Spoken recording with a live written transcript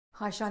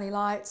Hi shiny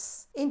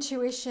lights.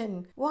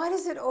 Intuition. Why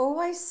does it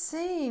always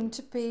seem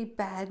to be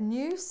bad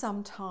news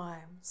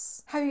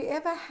sometimes? Have you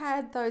ever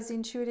had those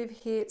intuitive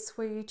hits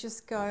where you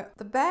just go,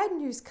 the bad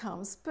news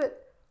comes,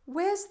 but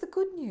where's the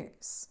good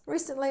news?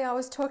 Recently I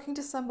was talking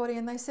to somebody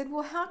and they said,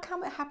 well, how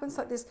come it happens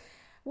like this?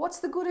 What's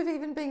the good of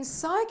even being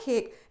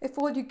psychic if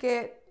all you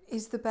get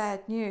is the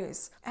bad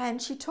news?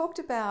 And she talked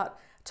about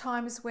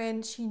times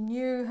when she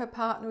knew her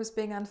partner was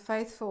being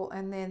unfaithful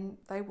and then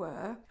they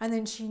were, and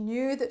then she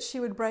knew that she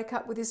would break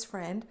up with his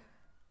friend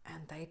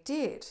and they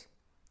did.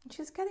 And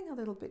she was getting a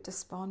little bit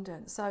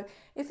despondent. So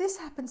if this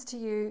happens to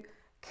you,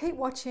 keep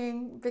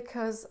watching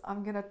because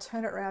I'm going to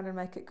turn it around and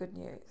make it good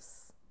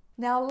news.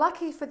 Now,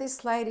 lucky for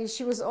this lady,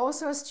 she was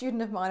also a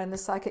student of mine in the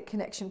Psychic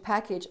Connection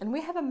package, and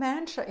we have a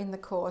mantra in the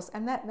course,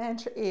 and that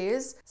mantra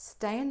is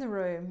stay in the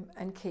room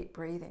and keep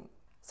breathing.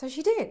 So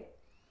she did.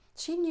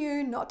 She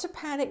knew not to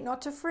panic,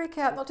 not to freak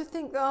out, not to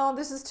think, oh,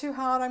 this is too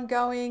hard, I'm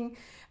going,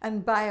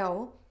 and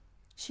bail.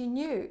 She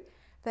knew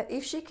that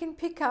if she can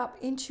pick up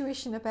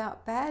intuition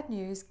about bad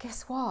news,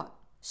 guess what?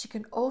 She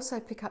can also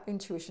pick up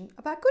intuition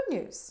about good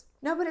news.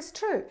 No, but it's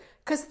true,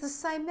 because it's the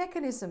same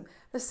mechanism.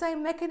 The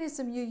same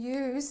mechanism you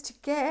use to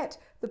get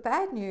the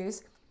bad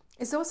news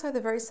is also the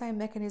very same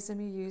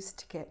mechanism you use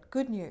to get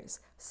good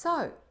news.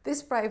 So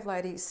this brave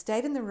lady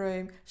stayed in the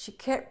room, she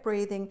kept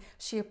breathing,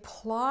 she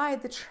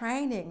applied the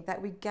training that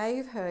we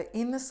gave her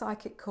in the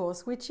psychic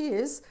course, which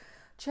is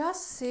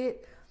just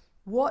sit,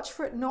 watch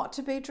for it not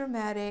to be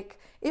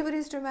dramatic. If it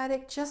is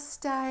dramatic, just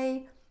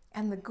stay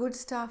and the good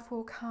stuff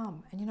will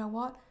come. And you know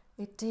what?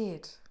 It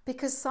did.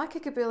 Because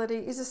psychic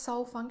ability is a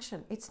soul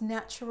function. It's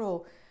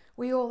natural.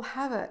 We all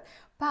have it.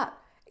 But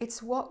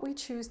it's what we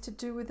choose to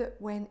do with it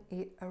when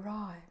it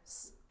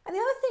arrives. And the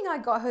other thing I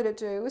got her to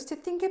do was to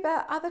think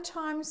about other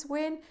times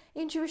when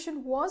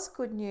intuition was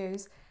good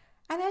news.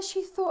 And as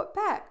she thought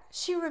back,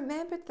 she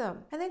remembered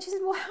them. And then she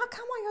said, well, how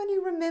come I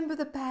only remember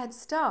the bad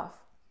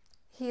stuff?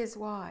 Here's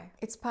why.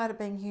 It's part of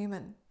being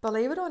human.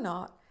 Believe it or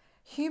not,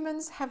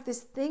 humans have this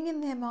thing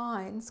in their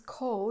minds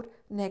called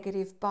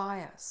negative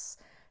bias.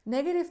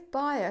 Negative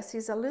bias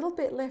is a little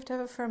bit left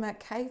over from our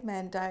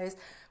caveman days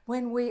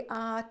when we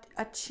are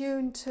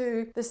attuned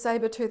to the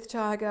saber-toothed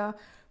tiger,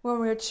 when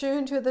we're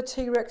attuned to the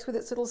T-Rex with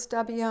its little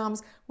stubby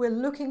arms. We're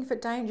looking for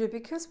danger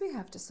because we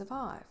have to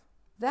survive.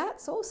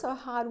 That's also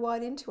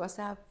hardwired into us,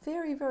 our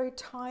very, very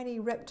tiny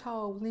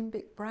reptile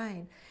limbic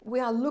brain. We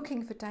are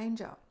looking for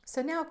danger.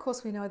 So now, of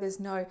course, we know there's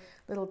no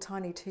little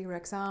tiny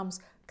T-Rex arms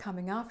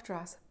coming after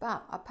us,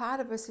 but a part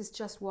of us is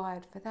just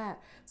wired for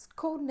that. It's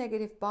called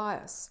negative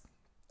bias.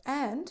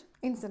 And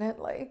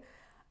incidentally,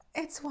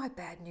 it's why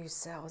bad news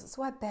sells. It's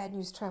why bad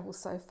news travels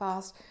so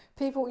fast.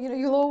 People,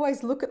 you'll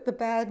always look at the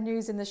bad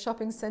news in the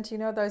shopping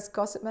centre, those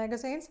gossip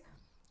magazines.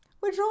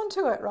 We're drawn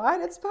to it, right?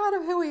 It's part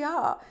of who we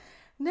are.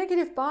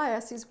 Negative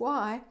bias is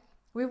why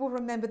we will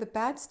remember the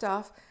bad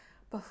stuff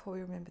before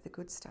we remember the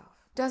good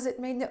stuff. Does it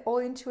mean that all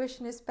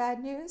intuition is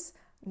bad news?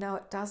 No,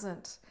 it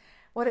doesn't.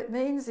 What it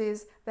means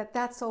is that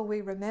that's all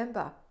we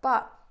remember.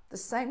 But the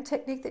same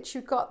technique that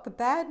you got the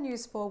bad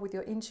news for with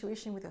your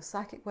intuition, with your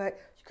psychic work,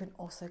 you can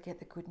also get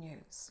the good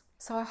news.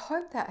 So I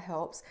hope that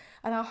helps,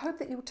 and I hope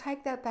that you'll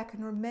take that back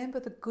and remember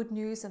the good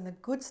news and the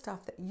good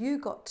stuff that you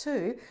got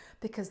too,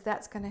 because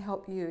that's going to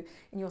help you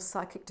in your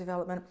psychic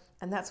development,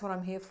 and that's what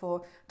I'm here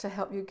for, to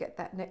help you get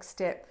that next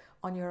step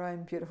on your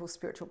own beautiful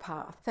spiritual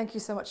path. Thank you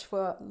so much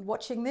for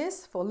watching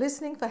this, for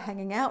listening, for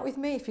hanging out with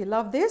me. If you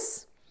love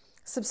this,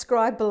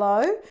 subscribe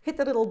below, hit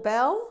the little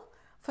bell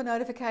for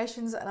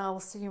notifications, and I'll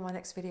see you in my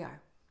next video.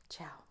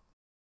 Ciao.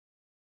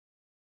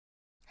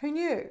 Who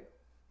knew,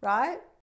 right?